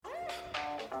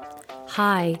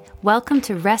Hi, welcome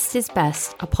to Rest is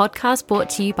Best, a podcast brought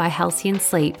to you by Halcyon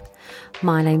Sleep.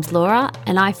 My name's Laura,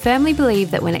 and I firmly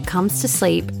believe that when it comes to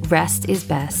sleep, rest is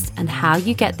best, and how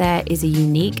you get there is a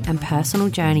unique and personal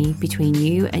journey between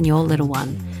you and your little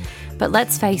one. But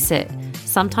let's face it,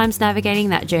 sometimes navigating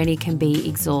that journey can be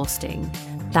exhausting.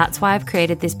 That's why I've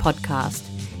created this podcast.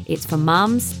 It's for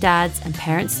mums, dads, and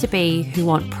parents-to-be who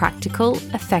want practical,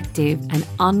 effective, and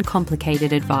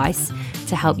uncomplicated advice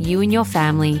to help you and your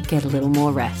family get a little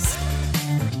more rest.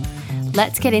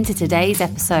 Let's get into today's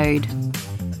episode.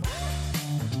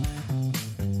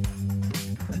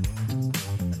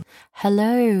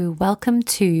 Hello, welcome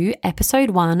to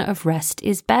episode 1 of Rest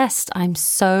is Best. I'm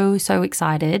so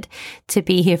excited to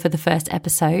be here for the first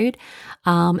episode.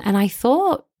 And I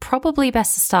thought probably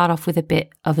best to start off with a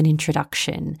bit of an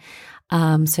introduction.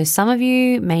 So some of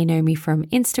you may know me from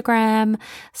Instagram,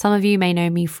 some of you may know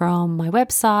me from my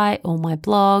website or my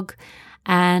blog,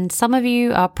 and some of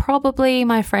you are probably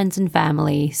my friends and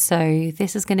family. So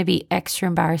this is going to be extra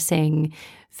embarrassing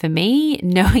for me,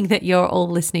 knowing that you're all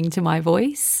listening to my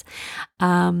voice.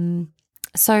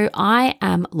 So I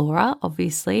am Laura,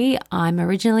 obviously. I'm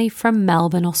originally from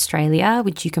Melbourne, Australia,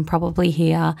 which you can probably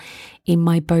hear in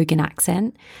my Bogan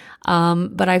accent.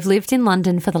 But I've lived in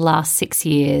London for the last 6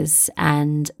 years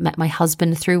and met my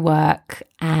husband through work,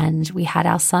 and we had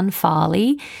our son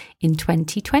Farley in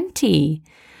 2020.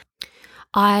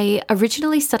 I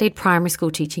originally studied primary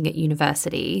school teaching at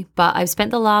university, but I've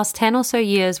spent the last 10 or so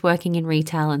years working in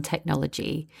retail and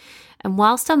technology. And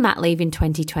whilst on mat leave in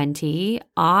 2020,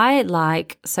 I,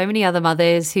 like so many other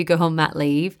mothers who go on mat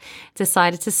leave,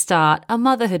 decided to start a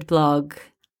motherhood blog.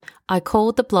 I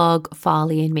called the blog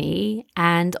Farley and Me,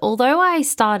 and although I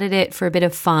started it for a bit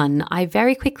of fun, I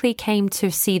very quickly came to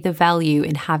see the value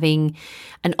in having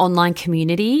an online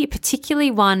community, particularly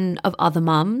one of other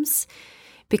mums.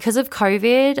 Because of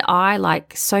COVID, I,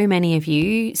 like so many of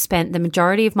you, spent the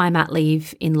majority of my mat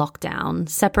leave in lockdown,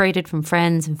 separated from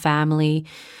friends and family.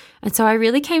 And so I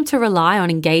really came to rely on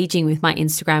engaging with my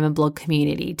Instagram and blog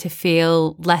community to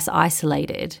feel less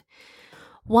isolated.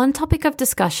 One topic of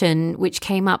discussion which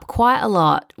came up quite a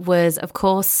lot was, of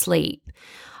course, sleep.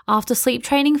 After sleep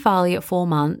training Farley at 4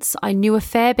 months, I knew a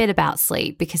fair bit about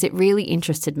sleep because it really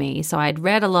interested me. So I'd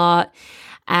read a lot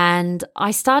and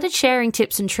I started sharing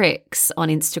tips and tricks on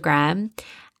Instagram.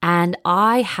 And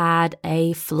I had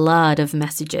a flood of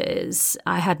messages.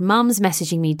 I had mums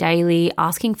messaging me daily,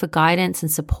 asking for guidance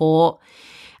and support.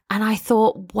 And I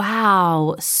thought,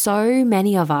 wow, so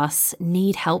many of us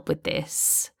need help with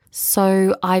this.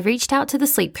 So I reached out to the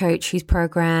sleep coach whose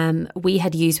program we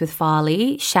had used with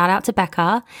Farley. Shout out to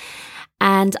Becca.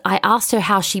 And I asked her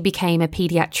how she became a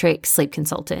pediatric sleep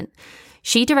consultant.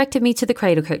 She directed me to the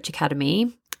Cradle Coach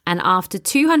Academy. And after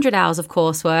 200 hours of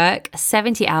coursework,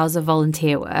 70 hours of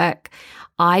volunteer work,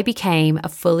 I became a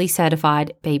fully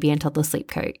certified baby and toddler sleep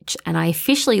coach, and I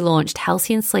officially launched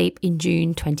Halcyon Sleep in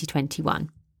June 2021.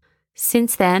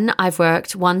 Since then, I've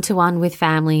worked one-to-one with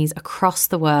families across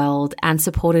the world and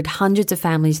supported hundreds of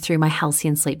families through my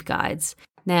Halcyon Sleep guides.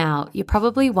 Now, you're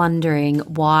probably wondering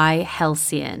why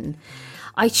Halcyon.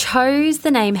 I chose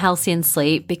the name Halcyon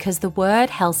Sleep because the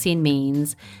word halcyon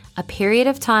means a period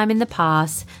of time in the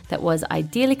past that was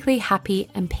idyllically happy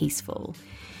and peaceful.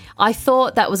 I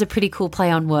thought that was a pretty cool play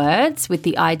on words with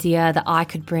the idea that I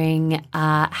could bring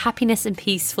happiness and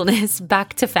peacefulness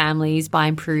back to families by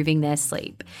improving their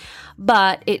sleep.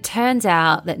 But it turns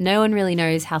out that no one really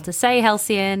knows how to say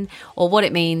halcyon or what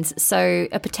it means, so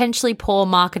a potentially poor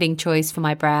marketing choice for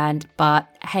my brand, but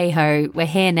hey ho, we're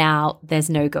here now, there's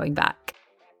no going back.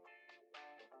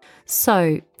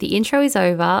 So the intro is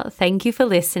over. Thank you for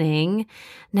listening.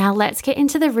 Now let's get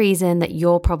into the reason that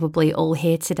you're probably all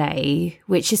here today,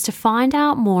 which is to find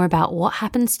out more about what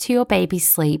happens to your baby's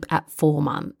sleep at 4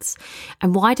 months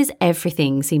and why does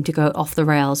everything seem to go off the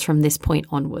rails from this point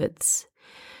onwards.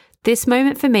 This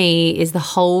moment for me is the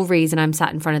whole reason I'm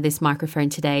sat in front of this microphone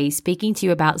today speaking to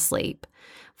you about sleep.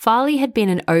 Farley had been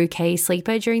an okay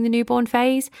sleeper during the newborn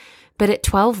phase, but at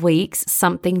 12 weeks,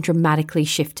 something dramatically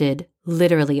shifted,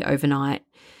 literally overnight.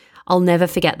 I'll never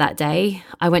forget that day.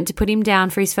 I went to put him down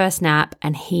for his first nap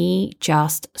and he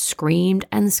just screamed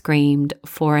and screamed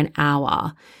for an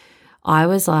hour. I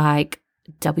was like,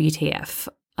 WTF.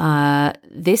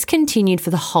 This continued for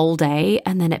the whole day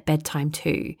and then at bedtime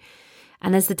too.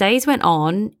 And as the days went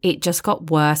on, it just got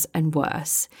worse and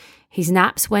worse. His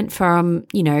naps went from,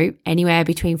 anywhere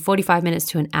between 45 minutes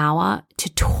to an hour to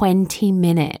 20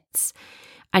 minutes.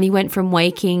 And he went from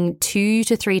waking 2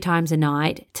 to 3 times a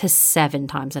night to 7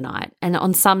 times a night. And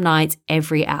on some nights,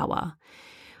 every hour.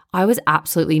 I was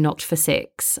absolutely knocked for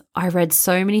six. I read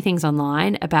so many things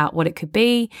online about what it could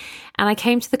be, and I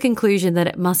came to the conclusion that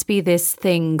it must be this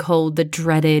thing called the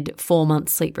dreaded 4-month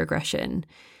sleep regression.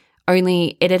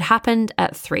 Only it had happened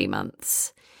at 3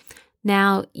 months.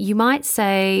 Now, you might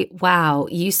say, wow,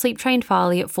 you sleep trained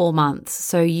Farley at 4 months,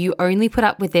 so you only put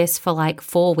up with this for like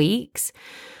 4 weeks.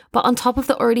 But on top of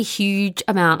the already huge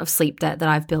amount of sleep debt that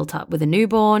I've built up with a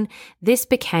newborn, this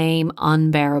became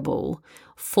unbearable.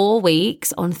 4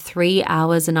 weeks on 3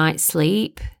 hours a night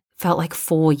sleep felt like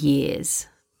 4 years.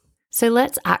 So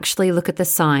let's actually look at the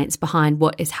science behind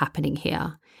what is happening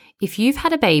here. If you've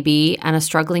had a baby and are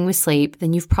struggling with sleep,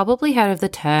 then you've probably heard of the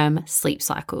term sleep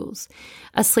cycles.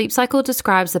 A sleep cycle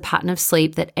describes the pattern of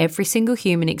sleep that every single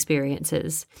human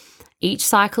experiences. Each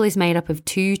cycle is made up of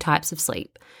 2 types of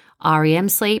sleep, REM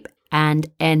sleep and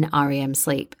NREM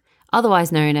sleep,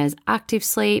 otherwise known as active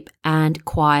sleep and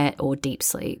quiet or deep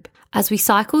sleep. As we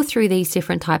cycle through these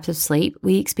different types of sleep,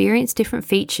 we experience different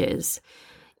features.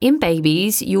 In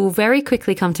babies, you will very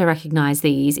quickly come to recognize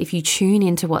these if you tune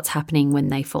into what's happening when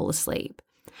they fall asleep.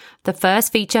 The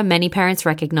first feature many parents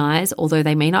recognize, although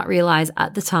they may not realize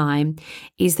at the time,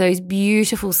 is those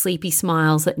beautiful sleepy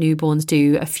smiles that newborns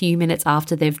do a few minutes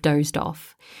after they've dozed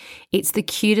off. It's the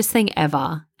cutest thing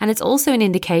ever, and it's also an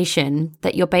indication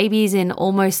that your baby is in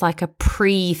almost like a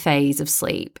pre-phase of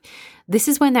sleep. This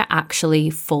is when they're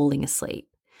actually falling asleep.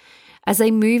 As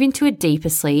they move into a deeper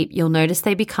sleep, you'll notice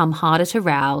they become harder to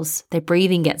rouse, their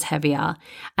breathing gets heavier,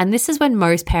 and this is when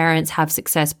most parents have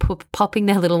success popping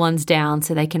their little ones down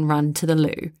so they can run to the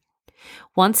loo.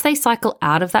 Once they cycle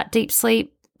out of that deep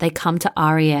sleep, they come to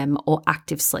REM or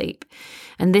active sleep.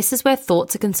 And this is where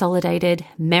thoughts are consolidated,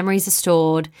 memories are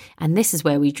stored, and this is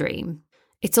where we dream.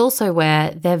 It's also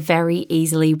where they're very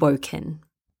easily woken.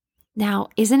 Now,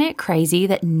 isn't it crazy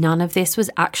that none of this was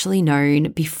actually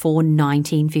known before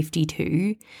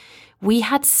 1952? We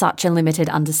had such a limited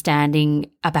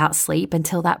understanding about sleep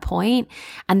until that point,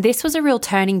 and this was a real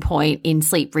turning point in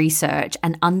sleep research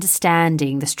and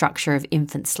understanding the structure of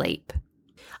infant sleep.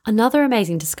 Another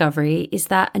amazing discovery is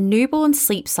that a newborn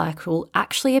sleep cycle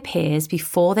actually appears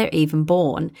before they're even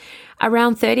born.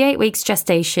 Around 38 weeks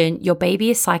gestation, your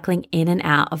baby is cycling in and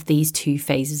out of these 2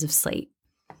 phases of sleep.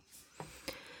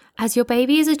 As your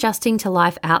baby is adjusting to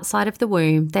life outside of the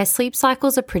womb, their sleep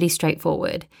cycles are pretty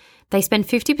straightforward. They spend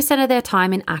 50% of their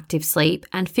time in active sleep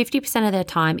and 50% of their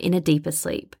time in a deeper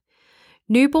sleep.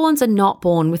 Newborns are not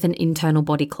born with an internal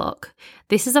body clock.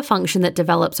 This is a function that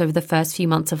develops over the first few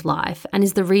months of life and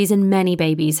is the reason many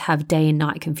babies have day and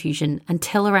night confusion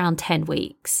until around 10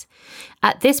 weeks.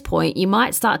 At this point, you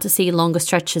might start to see longer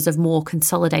stretches of more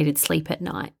consolidated sleep at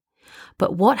night.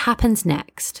 But what happens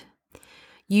next?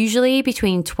 Usually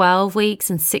between 12 weeks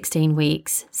and 16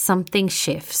 weeks, something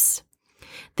shifts.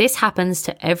 This happens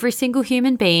to every single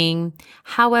human being.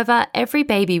 However, every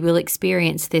baby will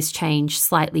experience this change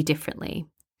slightly differently.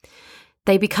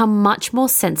 They become much more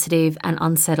sensitive and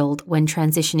unsettled when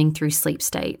transitioning through sleep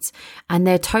states, and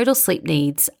their total sleep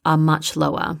needs are much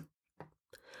lower.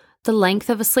 The length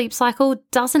of a sleep cycle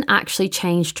doesn't actually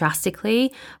change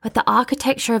drastically, but the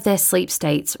architecture of their sleep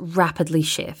states rapidly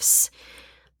shifts.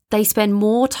 They spend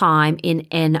more time in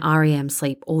NREM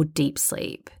sleep or deep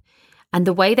sleep. And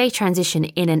the way they transition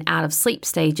in and out of sleep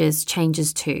stages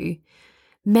changes too.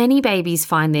 Many babies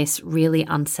find this really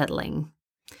unsettling.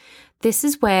 This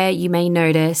is where you may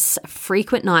notice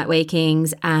frequent night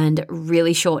wakings and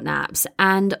really short naps,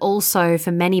 and also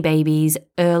for many babies,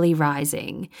 early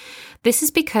rising. This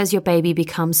is because your baby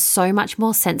becomes so much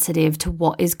more sensitive to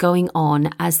what is going on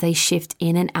as they shift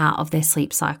in and out of their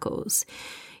sleep cycles.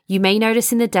 You may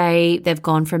notice in the day they've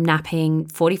gone from napping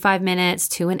 45 minutes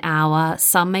to an hour,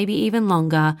 some maybe even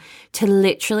longer, to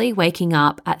literally waking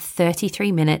up at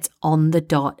 33 minutes on the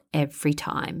dot every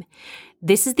time.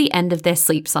 This is the end of their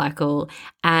sleep cycle,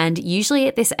 and usually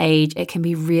at this age, it can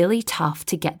be really tough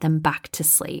to get them back to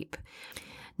sleep.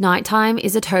 Nighttime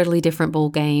is a totally different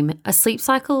ballgame. A sleep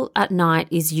cycle at night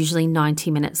is usually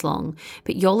 90 minutes long,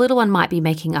 but your little one might be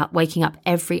waking up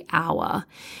every hour.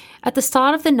 At the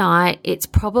start of the night, it's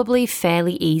probably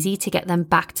fairly easy to get them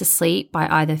back to sleep by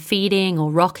either feeding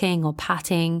or rocking or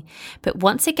patting. But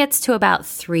once it gets to about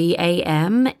 3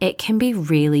 a.m., it can be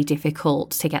really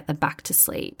difficult to get them back to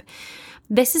sleep.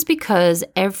 This is because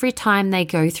every time they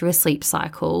go through a sleep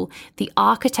cycle, the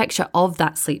architecture of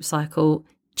that sleep cycle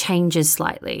changes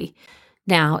slightly.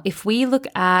 Now, if we look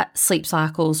at sleep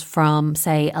cycles from,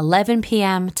 say, 11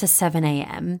 p.m. to 7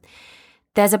 a.m.,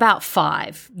 there's about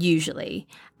 5 usually,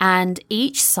 and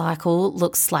each cycle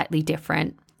looks slightly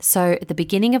different. So at the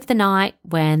beginning of the night,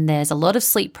 when there's a lot of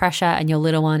sleep pressure and your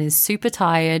little one is super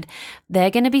tired, they're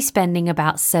going to be spending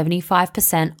about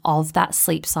 75% of that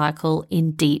sleep cycle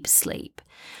in deep sleep.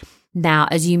 Now,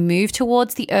 as you move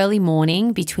towards the early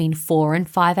morning between 4 and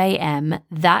 5 a.m.,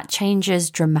 that changes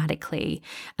dramatically,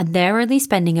 and they're only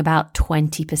spending about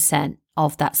 20%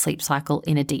 of that sleep cycle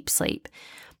in a deep sleep.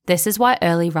 This is why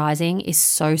early rising is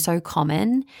so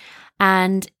common.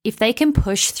 And if they can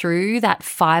push through that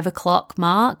 5 o'clock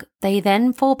mark, they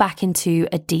then fall back into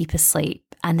a deeper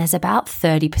sleep. And there's about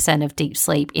 30% of deep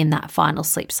sleep in that final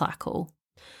sleep cycle.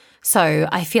 So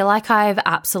I feel like I've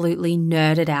absolutely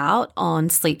nerded out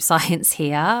on sleep science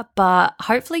here, but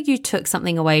hopefully you took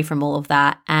something away from all of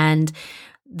that. And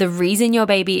the reason your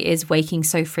baby is waking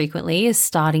so frequently is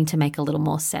starting to make a little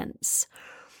more sense.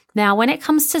 Now, when it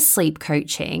comes to sleep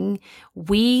coaching,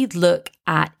 we look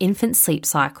at infant sleep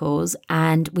cycles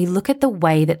and we look at the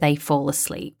way that they fall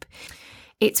asleep.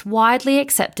 It's widely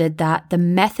accepted that the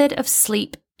method of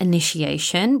sleep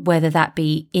initiation, whether that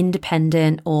be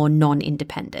independent or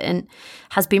non-independent,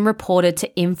 has been reported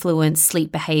to influence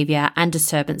sleep behavior and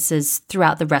disturbances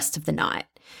throughout the rest of the night.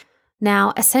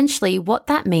 Now, essentially what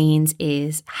that means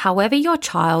is however your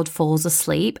child falls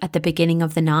asleep at the beginning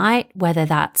of the night, whether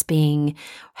that's being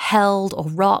held or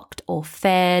rocked or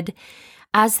fed,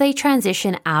 as they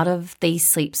transition out of these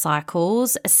sleep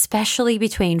cycles, especially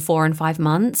between 4 and 5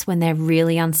 months when they're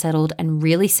really unsettled and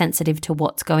really sensitive to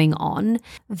what's going on,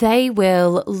 they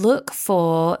will look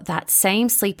for that same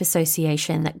sleep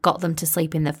association that got them to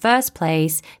sleep in the first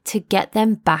place to get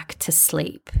them back to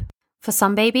sleep. For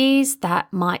some babies,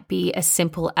 that might be as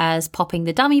simple as popping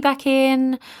the dummy back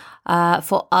in.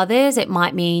 For others, it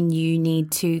might mean you need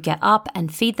to get up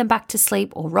and feed them back to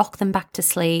sleep or rock them back to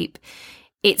sleep.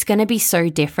 It's going to be so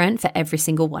different for every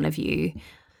single one of you.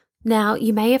 Now,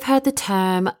 you may have heard the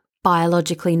term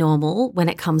biologically normal when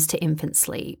it comes to infant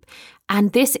sleep,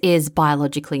 and this is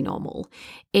biologically normal.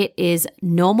 It is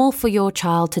normal for your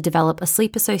child to develop a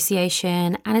sleep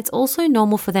association, and it's also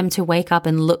normal for them to wake up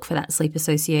and look for that sleep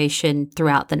association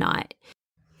throughout the night.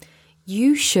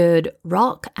 You should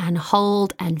rock and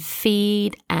hold and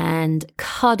feed and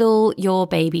cuddle your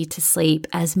baby to sleep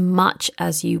as much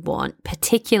as you want,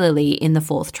 particularly in the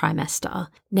 4th trimester.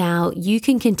 Now, you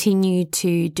can continue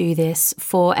to do this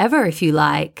forever if you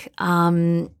like.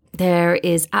 There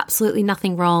is absolutely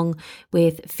nothing wrong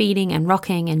with feeding and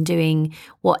rocking and doing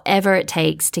whatever it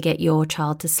takes to get your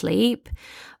child to sleep.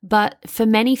 But for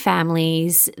many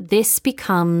families, this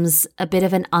becomes a bit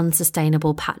of an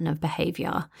unsustainable pattern of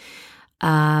behavior.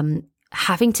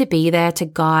 Having to be there to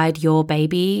guide your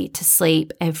baby to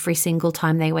sleep every single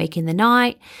time they wake in the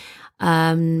night,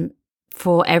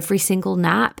 for every single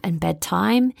nap and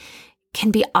bedtime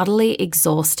can be utterly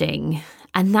exhausting.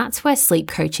 And that's where sleep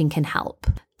coaching can help.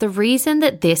 The reason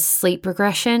that this sleep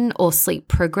regression, or sleep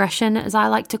progression as I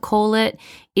like to call it,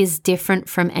 is different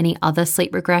from any other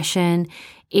sleep regression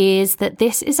is that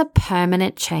this is a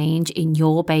permanent change in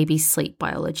your baby's sleep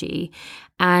biology.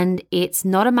 And it's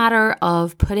not a matter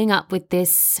of putting up with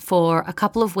this for a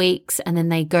couple of weeks and then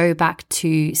they go back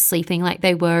to sleeping like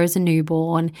they were as a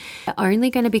newborn. They're only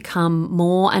going to become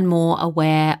more and more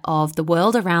aware of the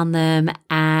world around them,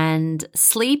 and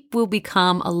sleep will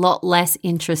become a lot less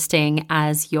interesting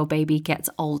as your baby gets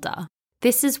older.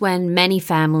 This is when many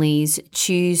families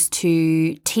choose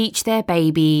to teach their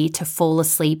baby to fall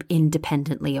asleep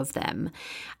independently of them.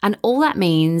 And all that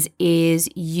means is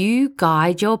you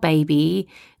guide your baby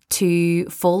to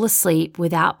fall asleep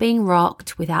without being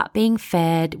rocked, without being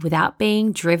fed, without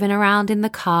being driven around in the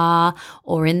car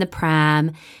or in the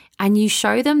pram. And you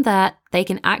show them that they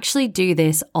can actually do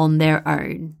this on their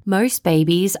own. Most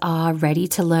babies are ready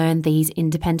to learn these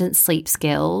independent sleep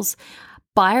skills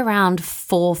by around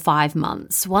 4 or 5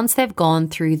 months. Once they've gone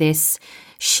through this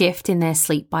shift in their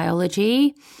sleep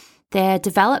biology, they're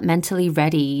developmentally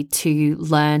ready to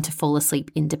learn to fall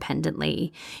asleep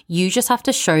independently. You just have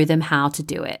to show them how to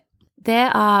do it. There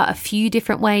are a few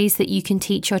different ways that you can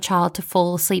teach your child to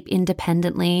fall asleep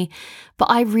independently, but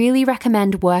I really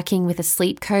recommend working with a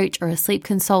sleep coach or a sleep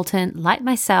consultant like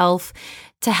myself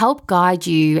to help guide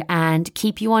you and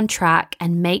keep you on track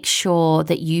and make sure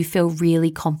that you feel really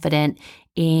confident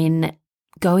in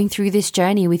going through this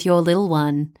journey with your little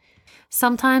one.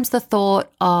 Sometimes the thought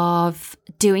of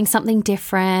doing something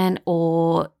different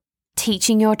or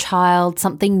teaching your child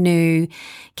something new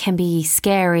can be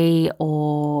scary,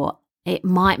 or it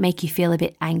might make you feel a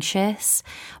bit anxious.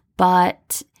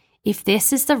 But if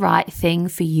this is the right thing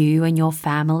for you and your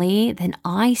family, then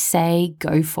I say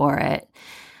go for it.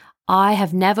 I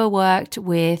have never worked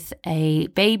with a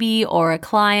baby or a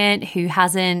client who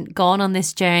hasn't gone on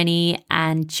this journey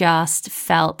and just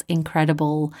felt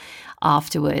incredible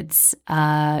afterwards.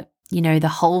 The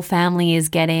whole family is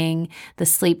getting the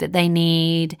sleep that they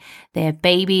need. Their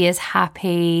baby is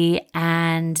happy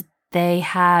and they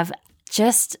have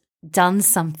just done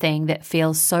something that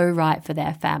feels so right for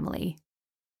their family.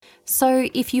 So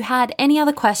if you had any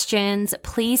other questions,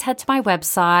 please head to my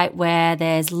website where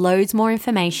there's loads more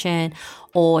information,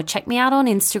 or check me out on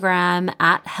Instagram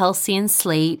at Halcyon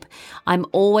Sleep. I'm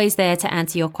always there to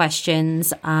answer your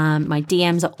questions. My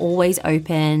DMs are always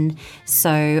open,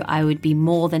 so I would be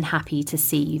more than happy to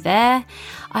see you there.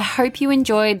 I hope you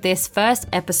enjoyed this first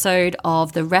episode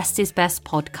of the Rest is Best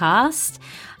podcast.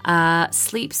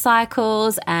 Sleep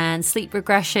cycles and sleep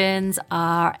regressions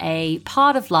are a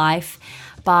part of life,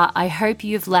 but I hope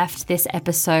you've left this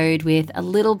episode with a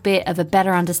little bit of a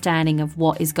better understanding of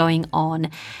what is going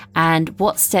on and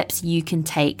what steps you can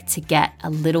take to get a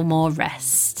little more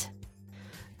rest.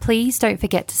 Please don't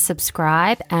forget to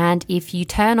subscribe, and if you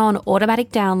turn on automatic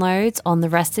downloads on the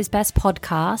Rest is Best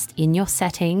podcast in your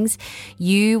settings,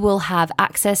 you will have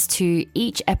access to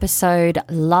each episode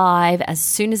live as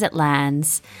soon as it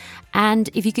lands. And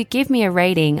if you could give me a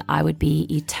rating, I would be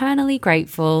eternally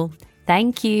grateful.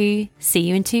 Thank you. See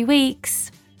you in 2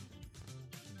 weeks.